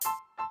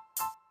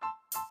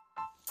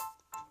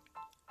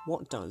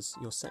What does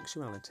your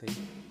sexuality,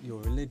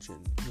 your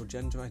religion, your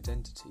gender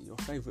identity, your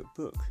favourite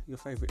book, your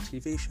favourite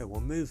TV show or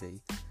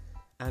movie,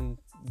 and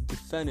the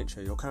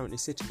furniture you're currently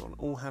sitting on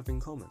all have in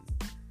common?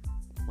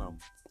 Well,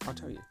 I'll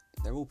tell you,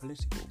 they're all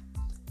political.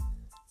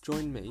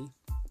 Join me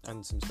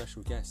and some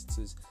special guests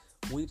as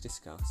we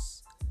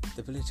discuss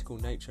the political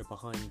nature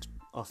behind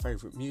our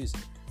favourite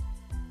music,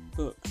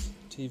 books,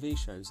 TV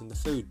shows, and the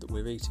food that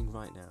we're eating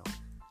right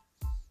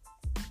now.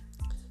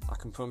 I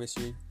can promise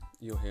you,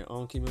 you'll hear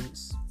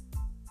arguments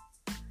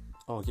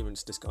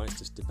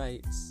disguised as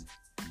debates,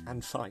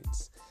 and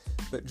fights,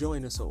 but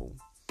join us all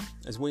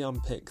as we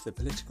unpick the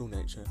political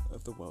nature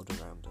of the world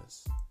around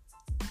us.